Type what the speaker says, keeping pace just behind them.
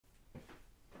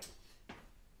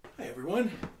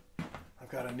everyone. I've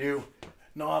got a new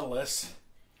Nautilus,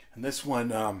 and this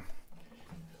one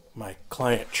my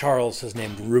client Charles has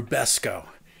named Rubesco.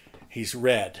 He's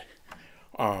red.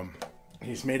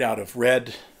 He's made out of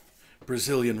red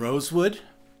Brazilian rosewood.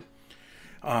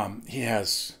 He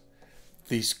has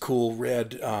these cool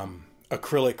red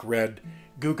acrylic red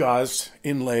gewgaws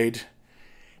inlaid,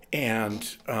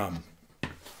 and a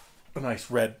nice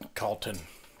red Carlton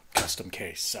custom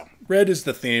case. So red is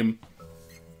the theme.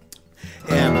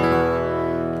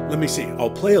 And let me see,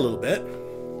 I'll play a little bit,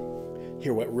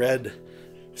 hear what red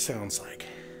sounds like.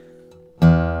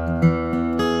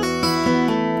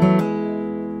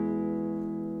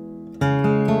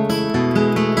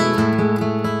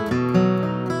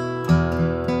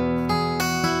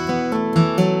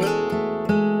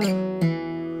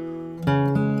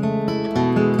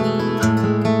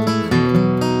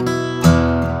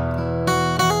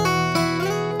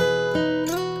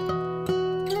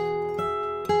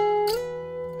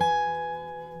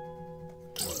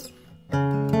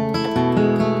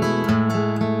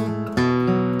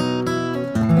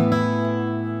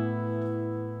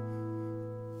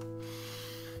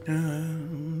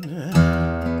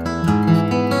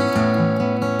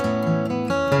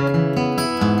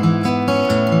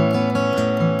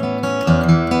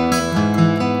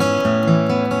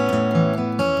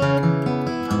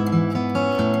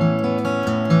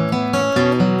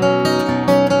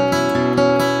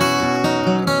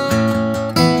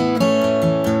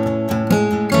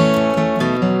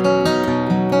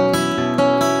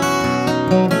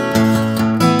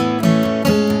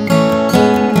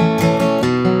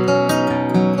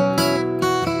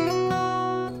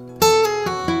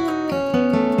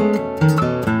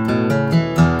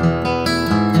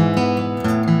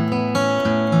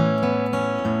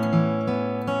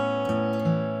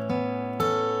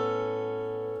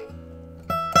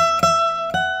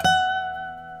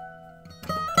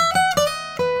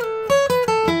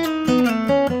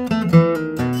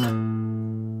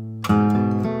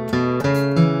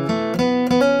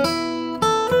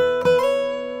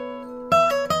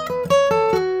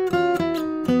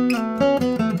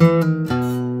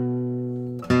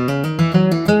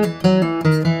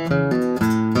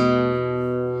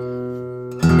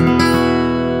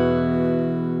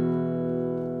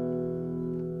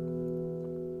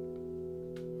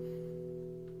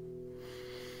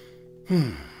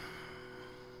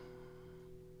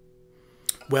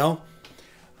 Well,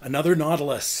 another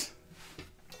Nautilus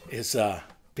is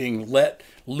being let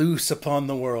loose upon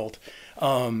the world.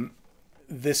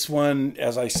 This one,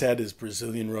 as I said, is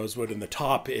Brazilian rosewood, and the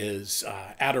top is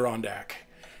Adirondack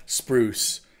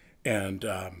spruce. And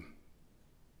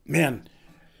man,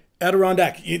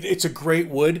 Adirondack, it's a great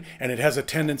wood, and it has a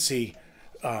tendency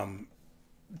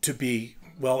to be,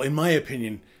 well, in my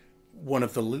opinion, one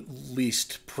of the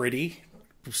least pretty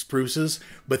spruces,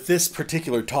 but this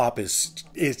particular top is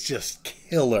just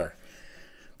killer.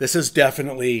 This is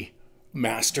definitely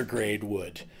master grade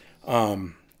wood.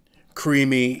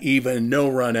 Creamy, even, no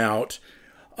run out,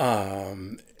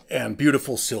 and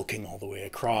beautiful silking all the way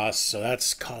across. So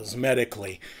that's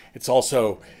cosmetically. It's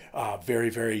also very,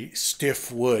 very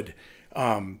stiff wood.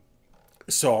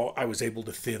 So I was able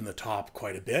to thin the top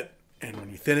quite a bit, and when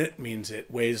you thin it, means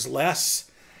it weighs less.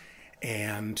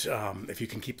 And if you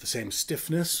can keep the same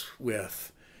stiffness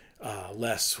with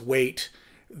less weight,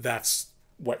 that's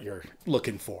what you're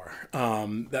looking for.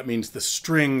 That means the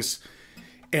strings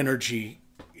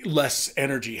less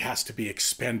energy has to be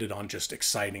expended on just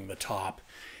exciting the top,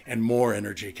 and more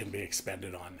energy can be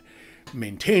expended on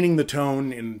maintaining the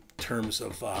tone in terms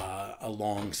of a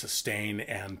long sustain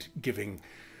and giving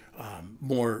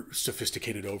more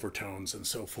sophisticated overtones and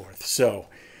so forth. So,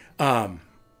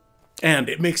 and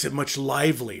it makes it much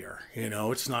livelier, you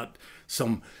know. It's not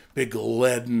some big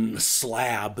leaden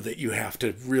slab that you have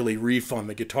to really reef on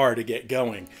the guitar to get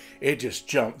going. It just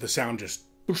the sound just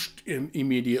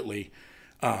immediately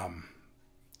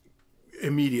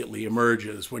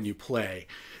emerges when you play.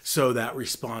 So that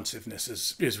responsiveness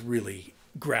is really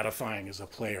gratifying as a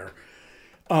player.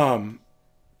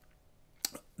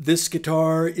 This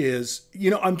guitar is, you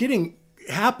know, I'm getting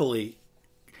happily,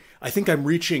 I think I'm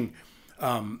reaching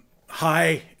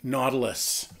high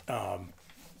Nautilus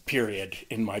period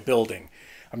in my building.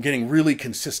 I'm getting really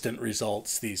consistent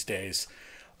results these days.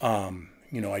 You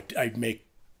know, I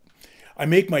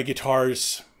make my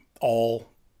guitars all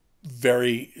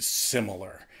very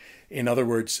similar. In other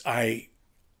words, I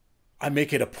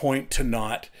make it a point to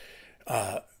not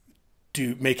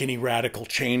make any radical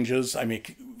changes. I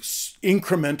make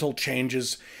incremental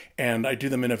changes, and I do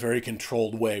them in a very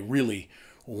controlled way. Really,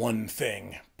 one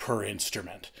thing per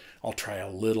instrument. I'll try a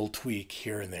little tweak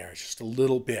here and there, just a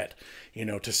little bit, you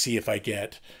know, to see if I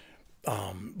get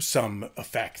some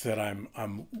effect that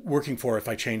I'm working for. If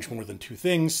I change more than two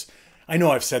things, I know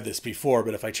I've said this before,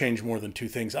 but if I change more than two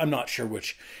things, I'm not sure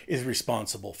which is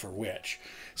responsible for which.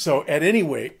 So at any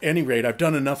rate, I've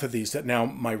done enough of these that now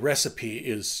my recipe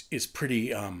is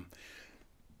pretty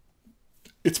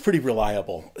it's pretty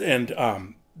reliable,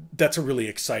 and that's a really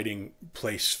exciting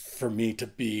place for me to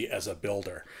be as a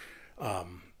builder.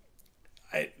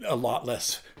 A lot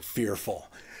less fearful.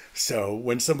 So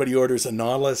when somebody orders a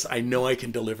Nautilus, I know I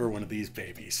can deliver one of these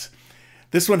babies.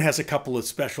 This one has a couple of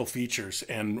special features,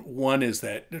 and one is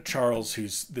that Charles,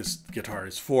 who's this guitar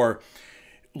is for,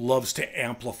 loves to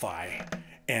amplify,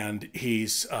 and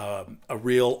he's a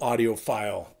real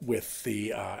audiophile with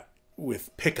the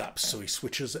with pickups, so he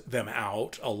switches them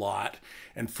out a lot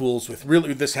and fools with.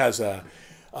 Really, this has a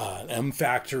M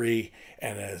Factory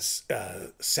and a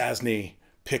Sasny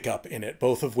pickup in it,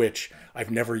 both of which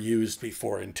I've never used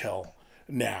before until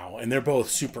now, and they're both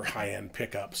super high-end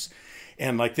pickups.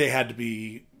 And like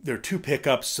they're two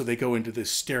pickups, so they go into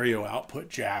this stereo output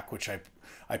jack, which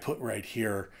I put right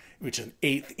here, which is an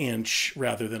 1/8 inch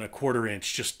rather than a 1/4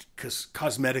 inch, just because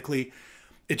cosmetically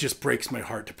it just breaks my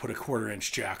heart to put a 1/4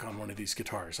 inch jack on one of these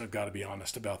guitars. I've got to be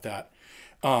honest about that.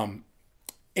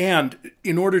 And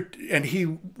he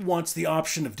wants the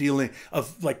option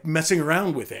of like messing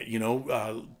around with it, you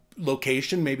know,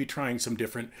 location, maybe trying some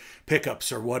different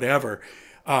pickups or whatever.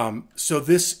 So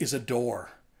this is a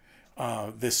door.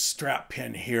 This strap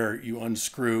pin here, you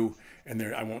unscrew, and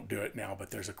there, I won't do it now,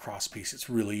 but there's a cross piece. It's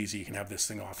really easy. You can have this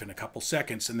thing off in a couple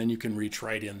seconds, and then you can reach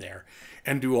right in there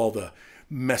and do all the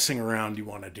messing around you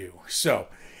want to do. So,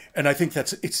 and I think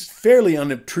it's fairly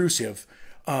unobtrusive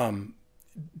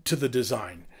to the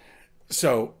design.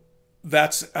 So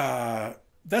that's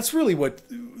really what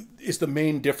is the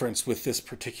main difference with this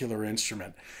particular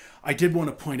instrument. I did want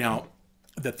to point out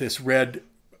that this red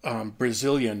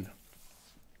Brazilian,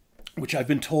 which I've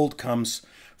been told comes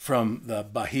from the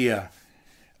Bahia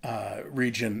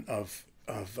region of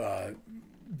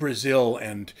Brazil,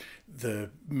 and the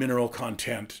mineral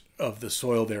content of the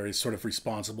soil there is sort of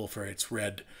responsible for its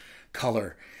red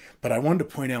color. But I wanted to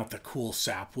point out the cool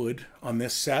sapwood on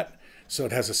this set. So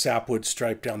it has a sapwood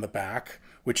stripe down the back,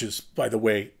 which is, by the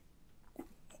way,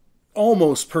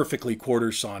 almost perfectly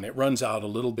quarter sawn. It runs out a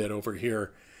little bit over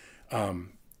here,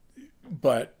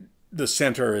 but the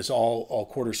center is all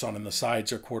quarter sawn, and the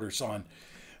sides are quarter sawn.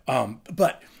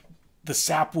 But the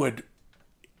sapwood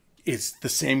is the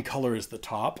same color as the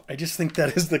top. I just think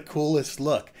that is the coolest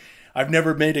look. I've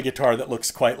never made a guitar that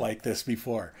looks quite like this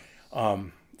before.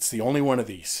 It's the only one of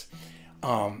these.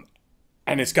 And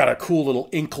it's got a cool little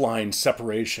ink line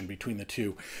separation between the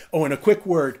two. Oh, and a quick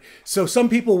word. So some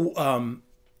people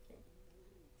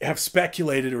have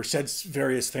speculated or said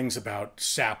various things about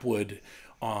sapwood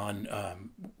on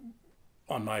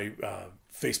my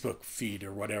Facebook feed,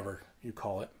 or whatever you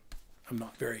call it. I'm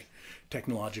not very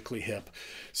technologically hip.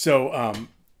 So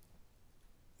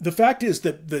the fact is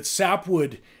that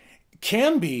sapwood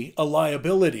can be a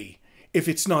liability if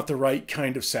it's not the right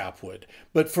kind of sapwood.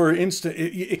 But for instance,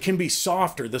 it can be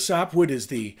softer. The sapwood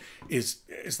is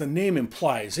as the name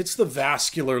implies, it's the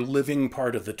vascular living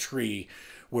part of the tree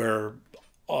where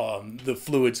the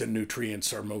fluids and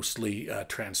nutrients are mostly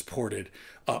transported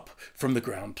up from the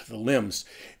ground to the limbs.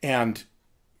 And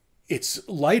it's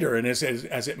lighter, and as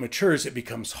it matures, it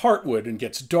becomes heartwood and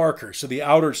gets darker. So the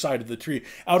outer side of the tree,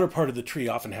 outer part of the tree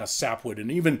often has sapwood, and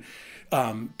even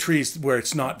trees where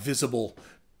it's not visible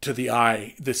to the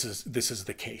eye, this is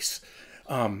the case.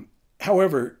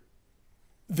 However,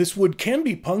 this wood can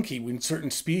be punky in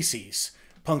certain species.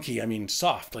 Punky, I mean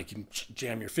soft, like you can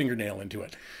jam your fingernail into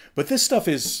it. But this stuff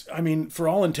is, I mean, for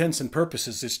all intents and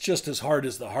purposes, it's just as hard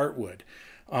as the heartwood.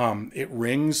 It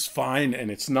rings fine, and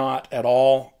it's not at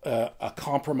all a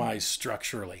compromise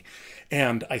structurally.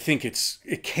 And I think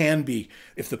it can be,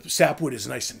 if the sapwood is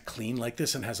nice and clean like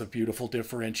this and has a beautiful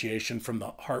differentiation from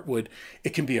the heartwood,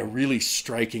 it can be a really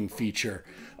striking feature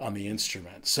on the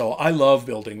instrument. So I love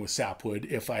building with sapwood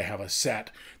if I have a set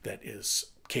that is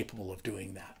capable of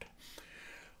doing that.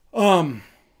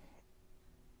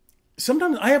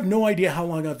 Sometimes I have no idea how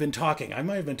long I've been talking. I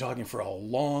might have been talking for a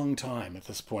long time at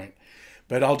this point,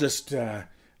 but I'll just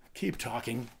keep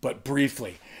talking, but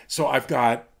briefly. So I've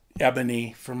got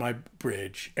ebony for my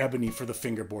bridge, ebony for the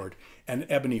fingerboard, and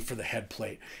ebony for the head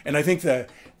plate. And I think the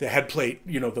head plate,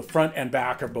 you know, the front and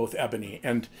back are both ebony,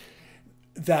 and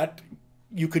that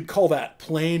you could call that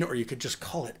plain, or you could just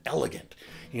call it elegant.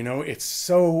 You know, it's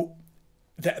so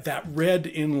that red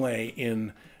inlay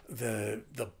in the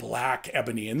black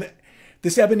ebony, and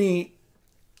this ebony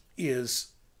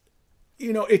is,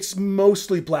 you know, it's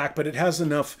mostly black, but it has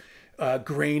enough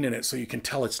grain in it so you can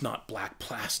tell it's not black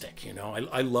plastic. You know,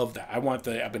 I love that. I want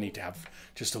the ebony to have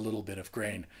just a little bit of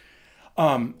grain.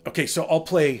 Okay, so I'll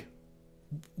play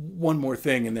one more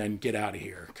thing and then get out of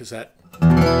here, because that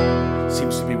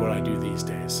seems to be what I do these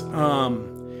days.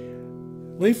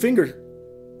 Let me finger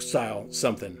style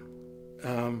something.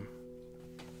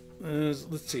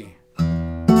 Let's see.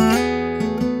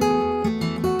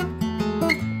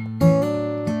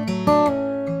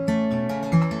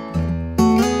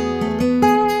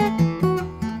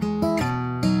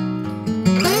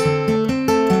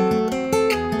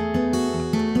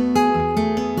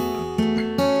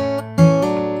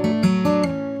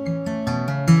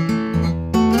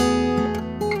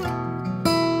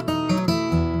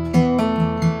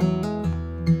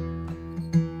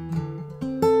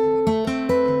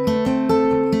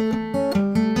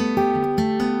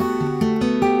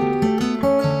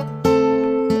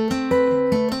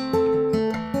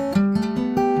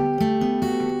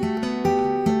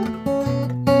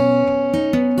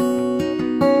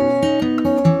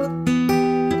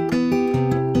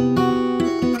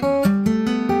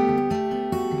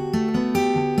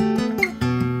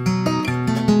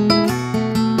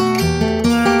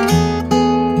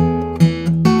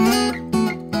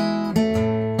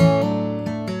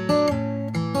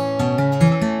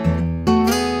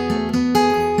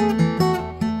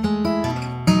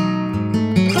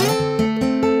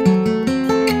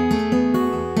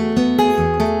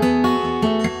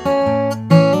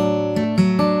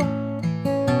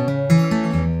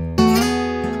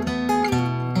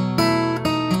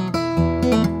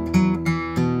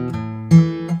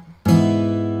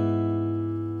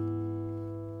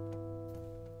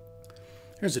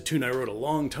 There's a tune I wrote a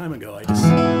long time ago. I just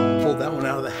pulled that one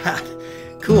out of the hat.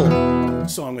 Cool.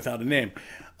 Song without a name.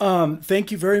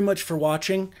 Thank you very much for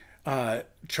watching.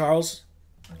 Charles,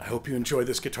 I hope you enjoyed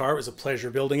this guitar. It was a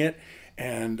pleasure building it.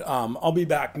 And I'll be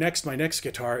back next. My next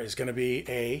guitar is going to be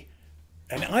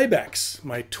an Ibex,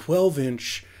 my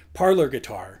 12-inch parlor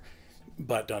guitar,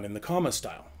 but done in the comma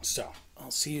style. So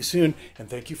I'll see you soon, and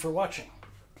thank you for watching.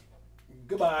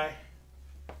 Goodbye.